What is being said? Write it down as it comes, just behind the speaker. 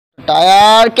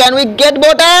tire. Can we get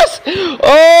Bottas?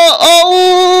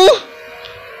 Oh,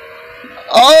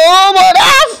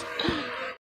 Bottas!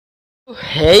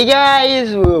 Hey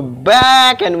guys, we're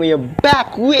back and we are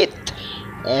back with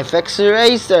FX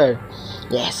Racer.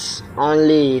 Yes,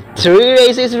 only 3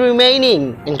 races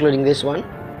remaining, including this one.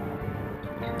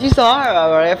 These are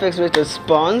our FX Racer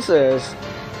sponsors.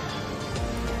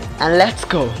 And let's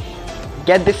go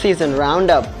get this season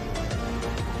roundup.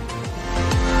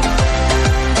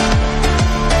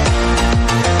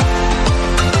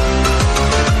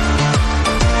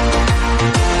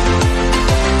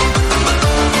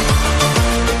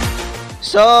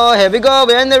 So here we go,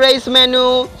 we're in the race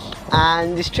menu,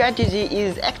 and the strategy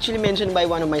is actually mentioned by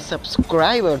one of my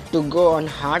subscribers to go on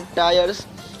hard tires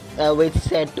with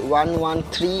set 1, 1,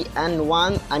 3 and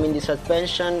 1. I mean the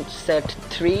suspension set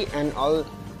 3 and all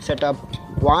setup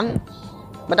 1.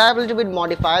 But I have a little bit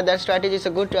modified that strategy. It's a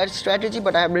good strategy,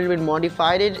 but I have a little bit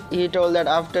modified it. He told that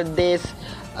after this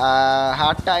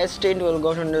hard tire stint will go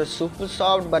on the super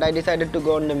soft, but I decided to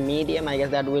go on the medium. I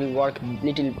guess that will work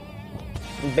little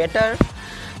better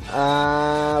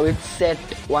with set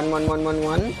 1, 1, 1, 1,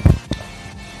 1.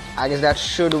 I guess that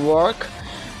should work.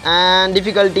 And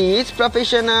difficulty is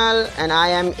professional, and I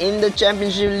am in the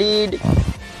championship lead.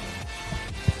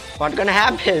 What gonna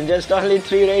happen? Just only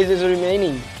 3 races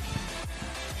remaining.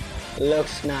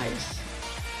 Looks nice.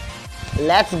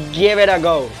 Let's give it a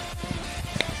go.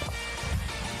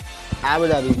 Abu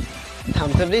Dhabi.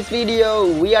 Thumbs up this video.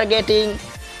 We are getting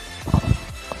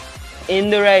in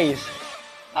the race.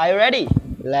 Are you ready?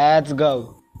 Let's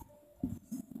go.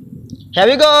 Here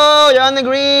we go. You're on the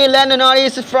green. Lando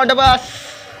Norris in front of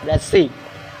us. Let's see.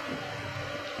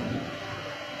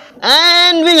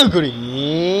 And we go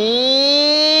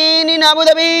green in Abu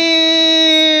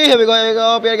Dhabi. Here we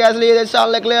go. Pierre Gasly. That's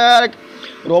Charles Leclerc.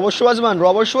 Robert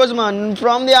Schwarzman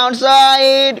from the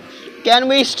outside. Can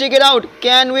we stick it out?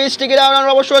 On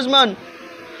Robert Schwarzman?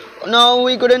 No,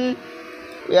 we couldn't.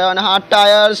 We are on hard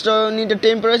tires, so need the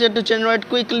temperature to generate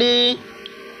quickly.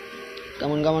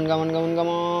 Come on.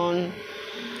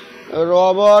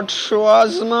 Robert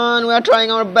Schwarzman. We are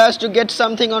trying our best to get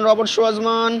something on Robert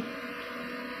Schwarzman.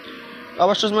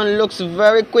 Robert Schwarzman looks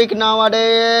very quick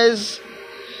nowadays.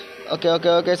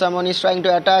 Okay. Someone is trying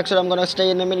to attack, so I'm gonna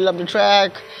stay in the middle of the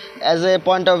track as a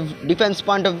defense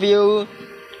point of view.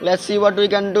 Let's see what we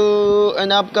can do in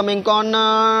the upcoming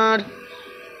corner.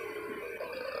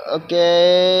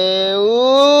 Okay.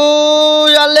 Ooh,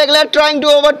 Charles Leclerc trying to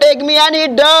overtake me, and he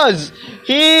does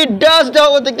the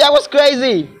overtake. That was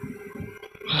crazy.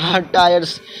 Hard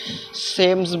tires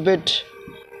seems a bit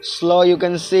slow, you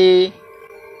can see.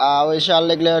 With Charles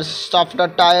Leclerc's softer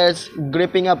tires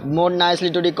gripping up more nicely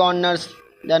to the corners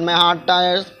than my hard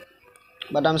tires,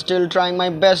 but I'm still trying my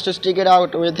best to stick it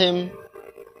out with him.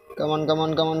 Come on.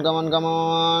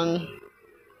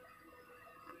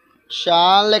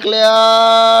 Charles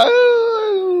Leclerc.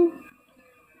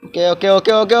 Okay.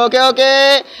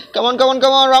 Come on. Round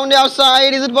the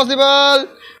outside. Is it possible?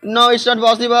 No, it's not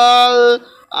possible.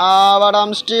 But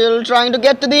I'm still trying to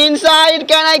get to the inside.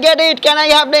 Can I get it? Can I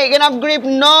have enough grip?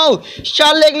 No.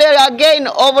 Charles Leclerc again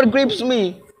overgrips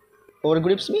me.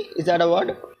 Overgrips me? Is that a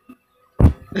word?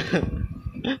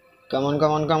 Come on.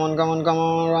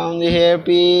 Around the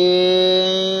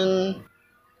hairpin.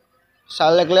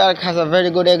 Charles Leclerc has a very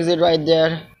good exit right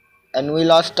there, and we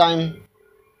lost time.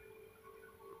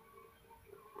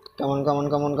 Come on.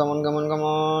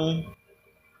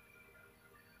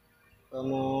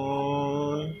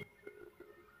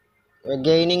 We're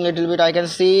gaining a little bit, I can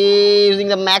see, using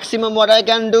the maximum what I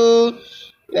can do.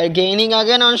 We're gaining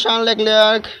again on Charles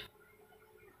Leclerc.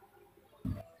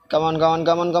 Come on.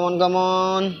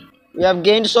 We have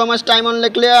gained so much time on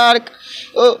Leclerc.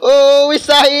 Oh, we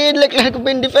saw it. Leclerc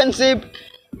been defensive.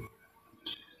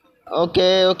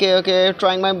 Okay.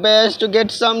 Trying my best to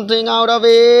get something out of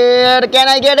it. Can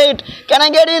I get it?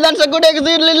 That's a good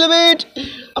exit, little bit.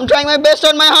 I'm trying my best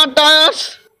on my hard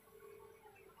tires.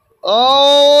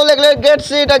 Oh, Leclerc gets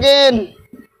it again.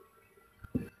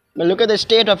 But look at the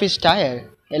state of his tire.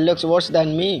 It looks worse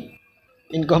than me,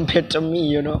 in compared to me,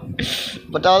 you know.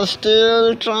 But I'm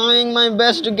still trying my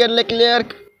best to get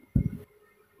Leclerc.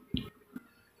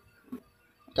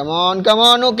 Come on.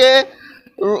 Okay.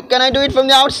 Can I do it from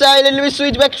the outside? Let me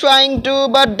switch back trying to,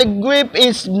 but the grip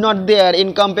is not there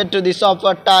in compared to the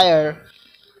softer tire.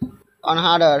 On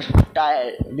harder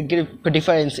tire, the grip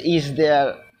difference is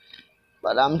there.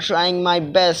 But I'm trying my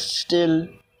best still.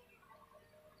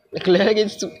 Leclerc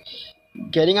is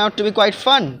getting out to be quite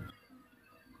fun.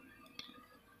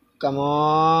 Come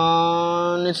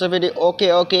on, it's a very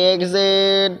okay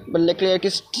exit, but Leclerc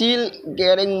is still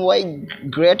getting way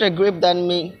greater grip than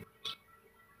me.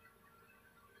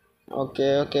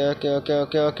 Okay.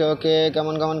 Come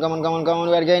on.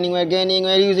 We're gaining.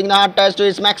 We're using the hard tires to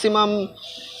its maximum.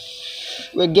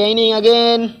 We're gaining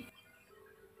again.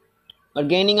 We're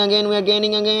gaining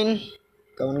again.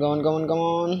 Come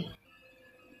on.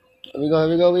 Here we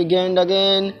go. We gained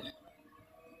again.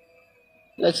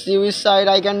 Let's see which side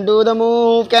I can do the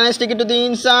move. Can I stick it to the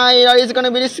inside, or is it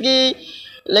gonna be risky?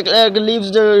 Leclerc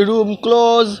leaves the room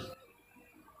close.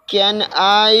 Can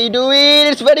I do it?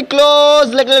 It's very close.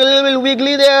 Leclerc a little bit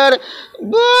wiggly there,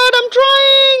 but I'm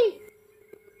trying.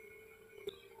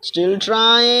 Still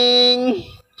trying.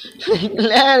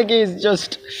 Leclerc is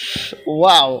just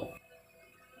wow,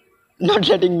 not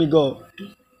letting me go.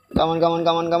 Come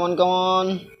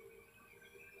on.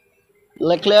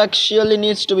 Leclerc surely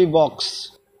needs to be box.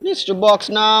 Needs to box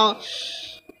now.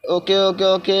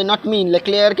 Okay. Not me.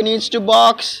 Leclerc needs to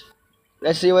box.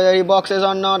 Let's see whether he boxes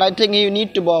or not. I think he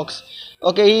need to box.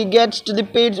 Okay, he gets to the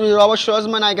pits with Robert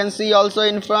Schwarzman. I can see also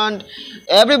in front.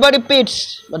 Everybody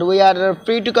pits, but we are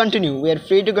free to continue. We are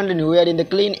in the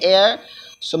clean air,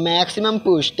 so maximum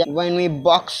push. When we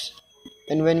box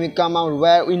and when we come out,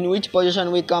 in which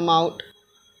position we come out,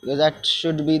 because that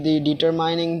should be the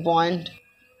determining point.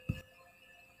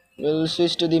 We'll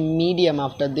switch to the medium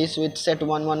after this with set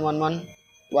 1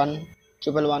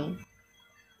 triple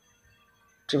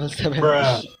 777.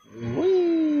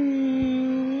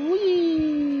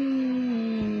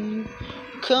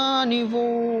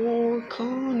 Carnivore,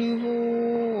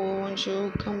 won't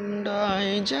you come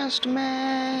digest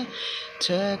me,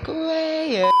 take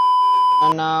away.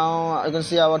 And now you can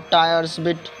see our tires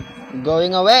bit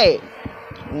going away.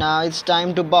 Now it's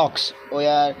time to box. We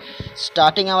are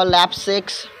starting our lap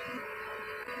 6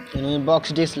 and we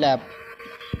box this lap.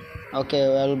 Okay,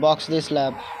 we'll box this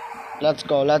lap. Let's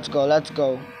go.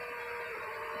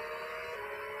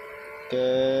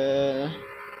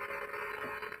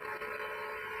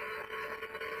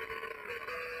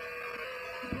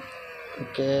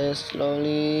 Okay,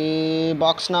 slowly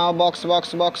box now. Box.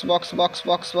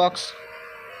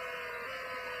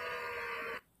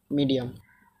 Medium.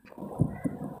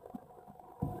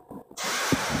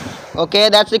 Okay,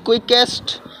 that's the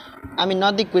quickest. I mean,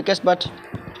 not the quickest, but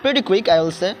pretty quick, I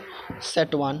will say.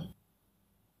 Set 1.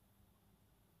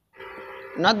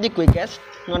 Not the quickest,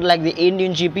 not like the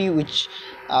Indian GP, which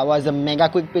was a mega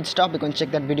quick pit stop. You can check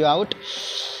that video out.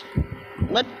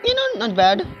 But not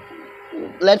bad.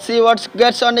 Let's see what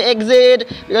gets on the exit,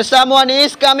 because someone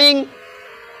is coming.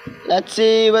 Let's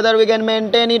see whether we can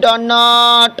maintain it or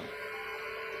not.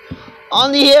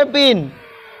 On the hairpin.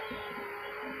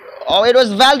 Oh, it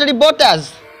was Valtteri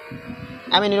Bottas.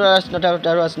 I mean, it was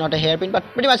not a hairpin, but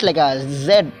pretty much like a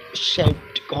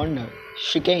Z-shaped corner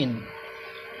chicane.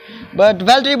 But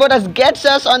Valtteri Bottas gets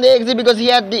us on the exit because he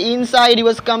had the inside. He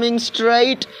was coming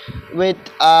straight with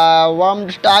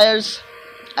warmed tires.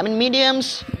 I mean,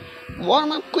 mediums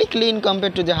warm up quickly in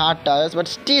compared to the hard tires, but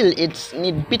still it's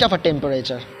need bit of a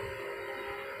temperature.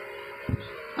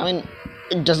 I mean,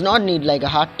 it does not need like a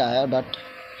hard tire, but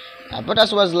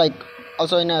Bottas was like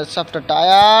also in a softer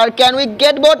tire. Can we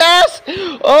get Bottas?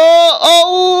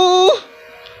 Oh,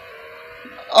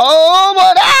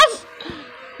 Bottas!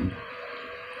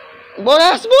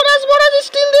 Bottas is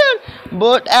still there.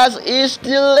 Bottas is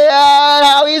still there.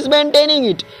 How he is maintaining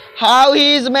it? How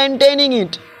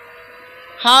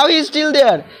he's still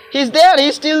there? He's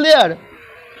still there.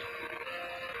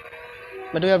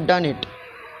 But we have done it.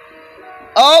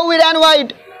 Oh, we ran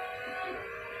wide.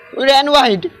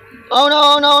 Oh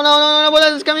no,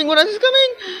 Bottas is coming.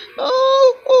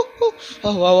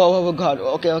 Oh god.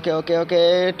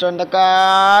 Okay. Turn the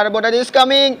car. Bottas is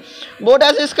coming.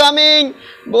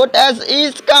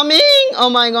 Oh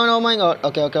my god.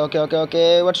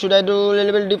 Okay. What should I do?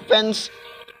 Little bit defense.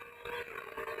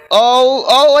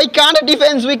 Oh, I can't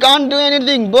defense. We can't do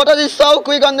anything. Bottas is so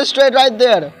quick on the straight right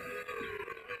there.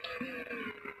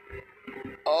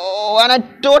 Oh, and I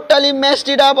totally messed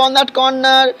it up on that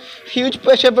corner. Huge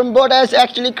pressure from Bottas,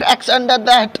 actually cracks under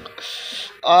that.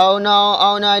 Oh no,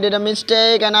 I did a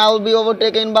mistake and I'll be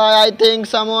overtaken by, I think,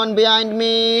 someone behind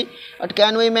me. But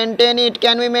can we maintain it?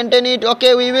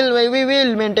 Okay, we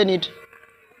will maintain it.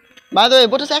 By the way,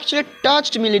 Bottas actually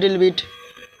touched me a little bit.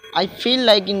 I feel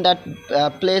like in that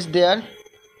place there.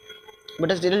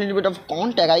 Bottas did a little bit of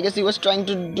contact. I guess he was trying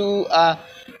to do a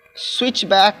switch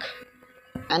back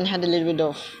and had a little bit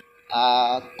of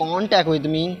contact with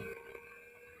me.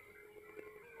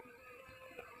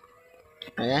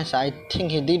 Yes, I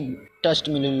think he did touch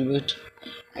me a little bit.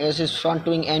 I guess his front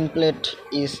wing end plate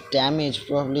is damaged.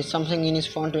 Probably something in his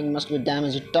front wing must be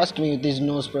damaged. He touched me with his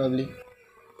nose probably.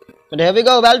 But here we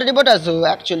go, Valtteri Bottas, who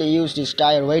actually used his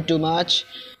tire way too much.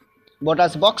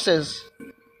 Bottas boxes.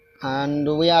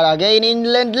 And we are again in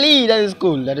lead. That is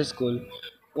cool. That is cool.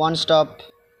 One stop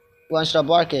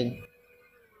working.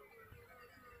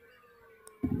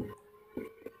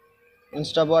 One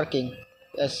stop working.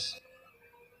 Yes.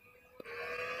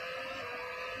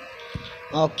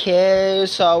 Okay,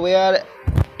 so we are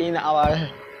in our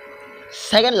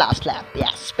second last lap.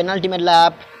 Yes, penultimate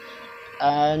lap,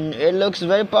 and it looks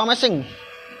very promising.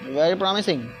 Very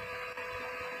promising.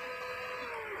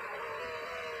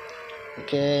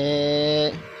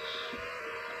 Okay,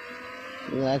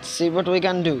 let's see what we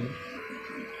can do.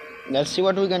 Let's see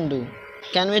what we can do.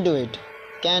 Can we do it?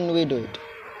 Can we do it?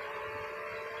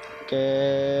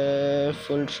 Okay,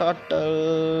 full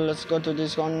throttle. Let's go to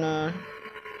this corner.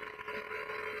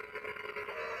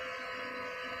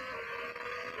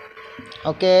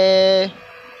 Okay,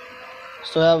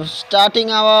 so we are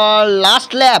starting our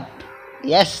last lap.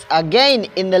 Yes, again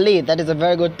in the lead. That is a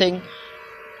very good thing.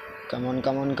 Come on,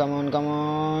 come on, come on, come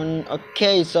on.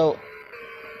 Okay, so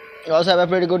you also have a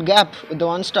pretty good gap with the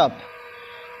one stop,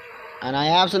 and I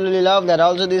absolutely love that.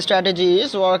 Also, this strategy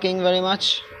is working very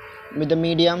much with the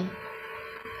medium.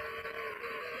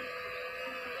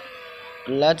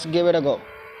 Let's give it a go.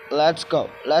 Let's go.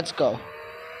 Let's go.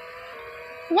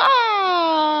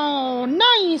 Wow,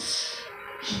 nice.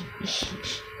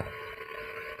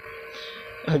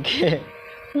 Okay.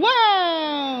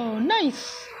 Wow,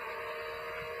 nice.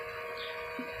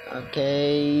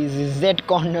 Okay, Z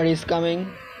corner is coming.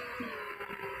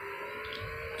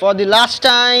 For the last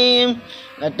time,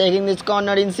 we're taking this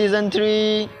corner in season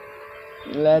 3.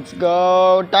 Let's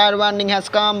go. Tire bonding has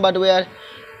come, but we are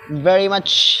very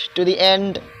much to the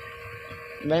end.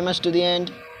 Very much to the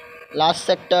end. Last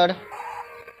sector.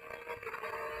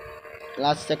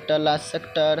 Last sector, last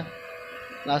sector,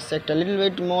 last sector. Little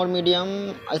bit more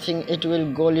medium. I think it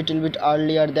will go little bit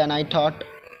earlier than I thought.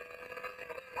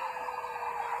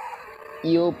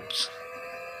 Oops.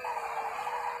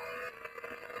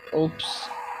 Oops.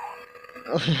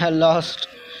 I lost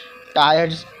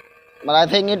tires, but I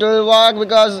think it will work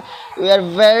because we are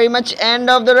very much end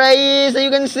of the race. You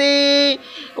can see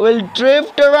we'll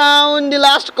drift around the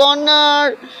last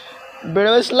corner. Bit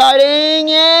of a sliding,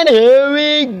 and here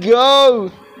we go.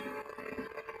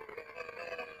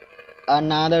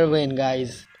 Another win,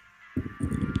 guys.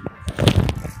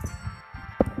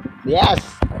 Yes.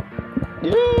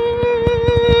 Yeah.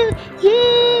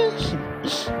 Yes.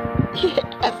 Yes.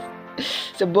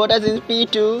 So Bottas is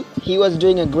P2. He was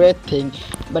doing a great thing,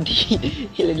 but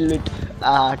he little bit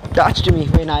touched me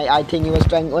when I think he was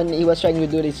trying to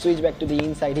do the switch back to the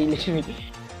inside. He little bit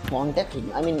wanted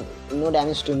him. I mean, no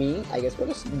damage to me, I guess,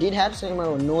 because did have some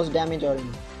nose damage or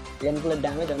genital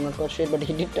damage. I'm not quite sure, but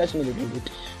he did touch me a little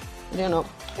bit. You know,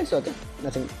 it's okay.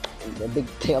 Nothing a big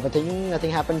thing of a thing.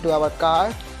 Nothing happened to our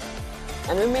car,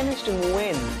 and we managed to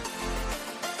win.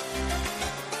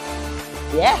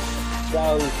 Yes.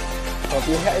 So hope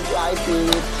you guys like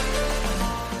it,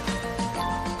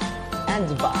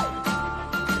 and bye.